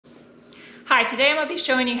Hi, today I'm going to be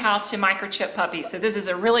showing you how to microchip puppies. So this is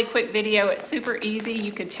a really quick video. It's super easy.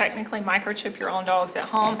 You could technically microchip your own dogs at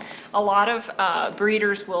home. A lot of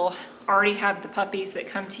breeders will already have the puppies that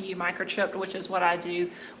come to you microchipped, which is what I do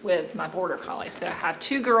with my border collies. So I have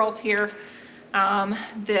two girls here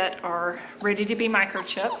that are ready to be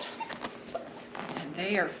microchipped. And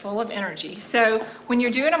they are full of energy. So when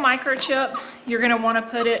you're doing a microchip, you're going to want to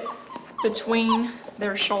put it between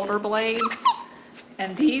their shoulder blades.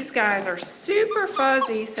 And these guys are super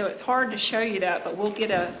fuzzy, so it's hard to show you that, but we'll get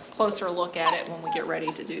a closer look at it when we get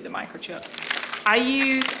ready to do the microchip. I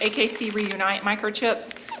use AKC Reunite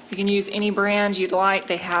microchips. You can use any brand you'd like.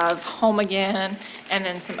 They have Home Again and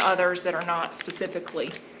then some others that are not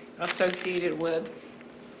specifically associated with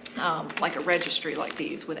like a registry like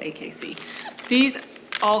these with AKC. These,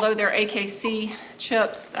 although they're AKC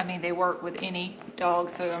chips, I mean, they work with any dog,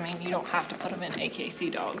 so I mean, you don't have to put them in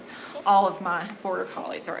AKC dogs. All of my border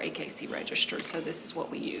collies are AKC registered, so this is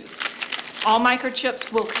what we use. All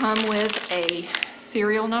microchips will come with a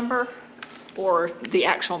serial number or the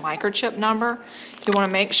actual microchip number. You want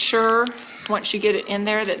to make sure once you get it in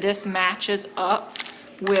there that this matches up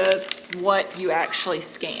with what you actually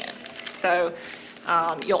scan. So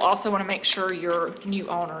you'll also want to make sure your new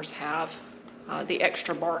owners have the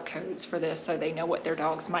extra barcodes for this so they know what their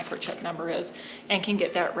dog's microchip number is and can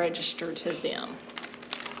get that registered to them.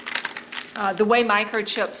 The way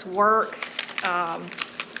microchips work,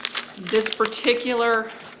 this particular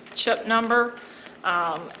chip number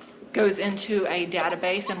goes into a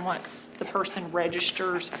database, and once the person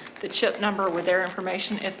registers the chip number with their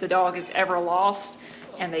information, if the dog is ever lost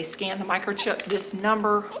and they scan the microchip, this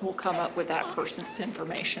number will come up with that person's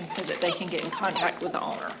information so that they can get in contact with the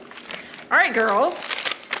owner. All right, girls.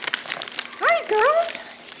 All right, girls.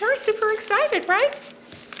 You're super excited, right?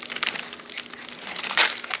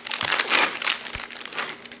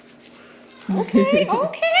 Okay,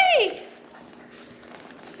 okay.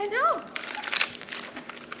 I know.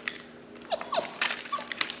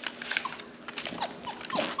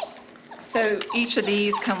 So each of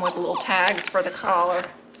these come with little tags for the collar.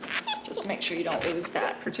 Just make sure you don't lose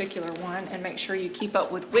that particular one, and make sure you keep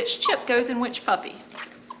up with which chip goes in which puppy.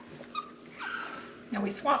 Now we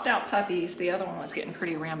swapped out puppies. The other one was getting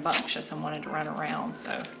pretty rambunctious and wanted to run around,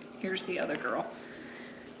 so here's the other girl.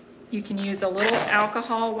 You can use a little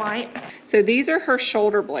alcohol wipe. So these are her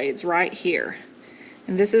shoulder blades right here.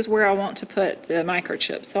 And this is where I want to put the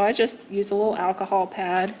microchip. So I just use a little alcohol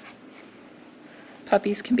pad.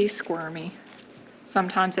 Puppies can be squirmy.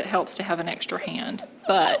 Sometimes it helps to have an extra hand,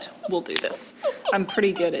 but we'll do this. I'm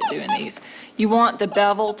pretty good at doing these. You want the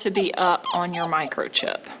bevel to be up on your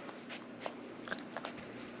microchip.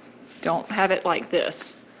 Don't have it like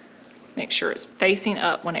this. Make sure it's facing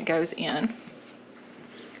up when it goes in.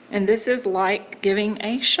 And this is like giving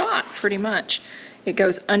a shot, pretty much. It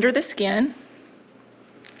goes under the skin.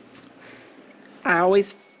 I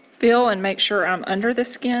always feel and make sure I'm under the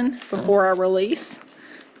skin before I release.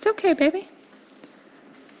 It's okay, baby.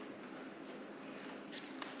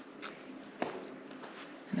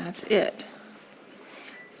 And that's it.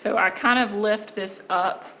 So I kind of lift this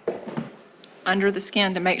up under the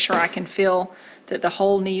skin to make sure I can feel that the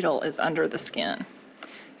whole needle is under the skin.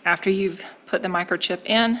 After you've put the microchip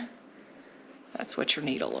in, that's what your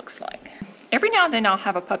needle looks like. Every now and then I'll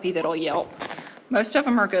have a puppy that'll yelp. Most of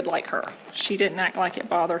them are good like her. She didn't act like it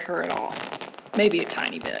bothered her at all. Maybe a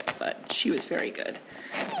tiny bit, but she was very good.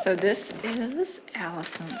 So this is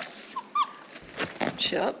Allison's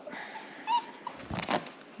chip.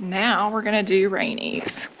 Now we're gonna do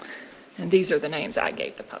Rainy's. And these are the names I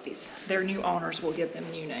gave the puppies. Their new owners will give them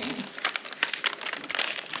new names.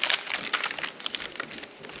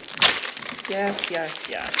 Yes, yes,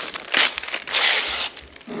 yes.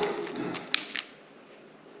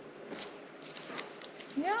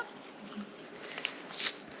 Yeah.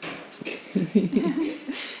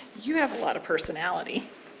 You have a lot of personality.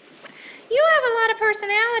 You have a lot of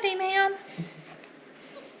personality, ma'am.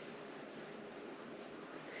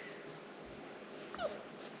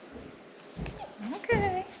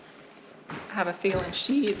 Okay. I have a feeling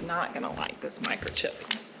she's not gonna like this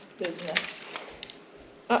microchipping business.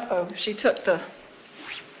 Uh-oh, she took the...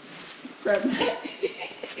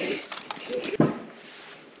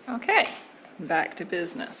 Okay, back to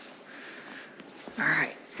business. All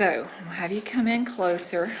right, so I'll have you come in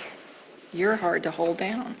closer. You're hard to hold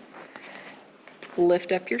down.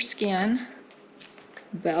 Lift up your skin,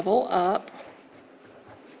 bevel up.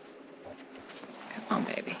 Come on,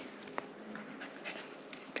 baby.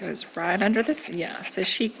 Goes right under this. Yeah, so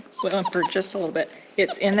she went for just a little bit.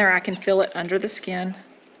 It's in there, I can feel it under the skin.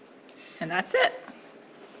 And that's it.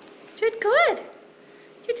 Did good.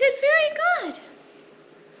 You did very good.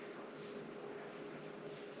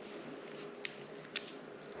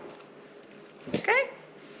 Okay,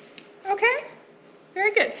 okay,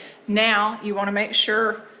 very good. Now you want to make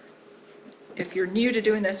sure, if you're new to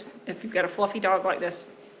doing this, if you've got a fluffy dog like this,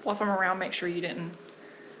 fluff them around, make sure you didn't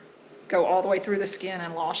go all the way through the skin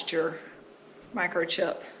and lost your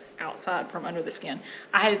microchip outside from under the skin.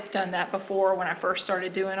 I had done that before when I first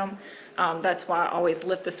started doing them. That's why I always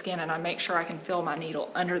lift the skin and I make sure I can feel my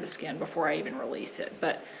needle under the skin before I even release it.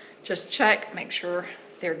 But just check, make sure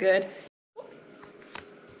they're good.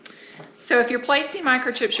 So if you're placing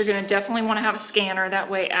microchips, you're going to definitely want to have a scanner. That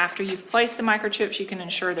way, after you've placed the microchips, you can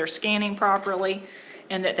ensure they're scanning properly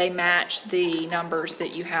and that they match the numbers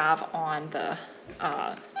that you have on the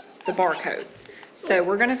barcodes. So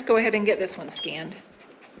we're going to go ahead and get this one scanned.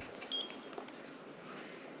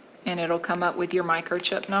 And it'll come up with your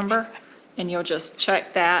microchip number. And you'll just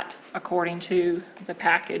check that according to the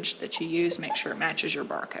package that you use. Make sure it matches your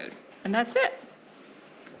barcode. And that's it.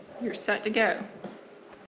 You're set to go.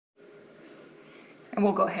 And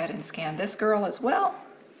we'll go ahead and scan this girl as well.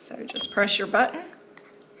 So just press your button.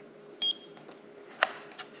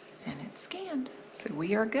 And it's scanned. So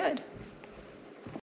we are good.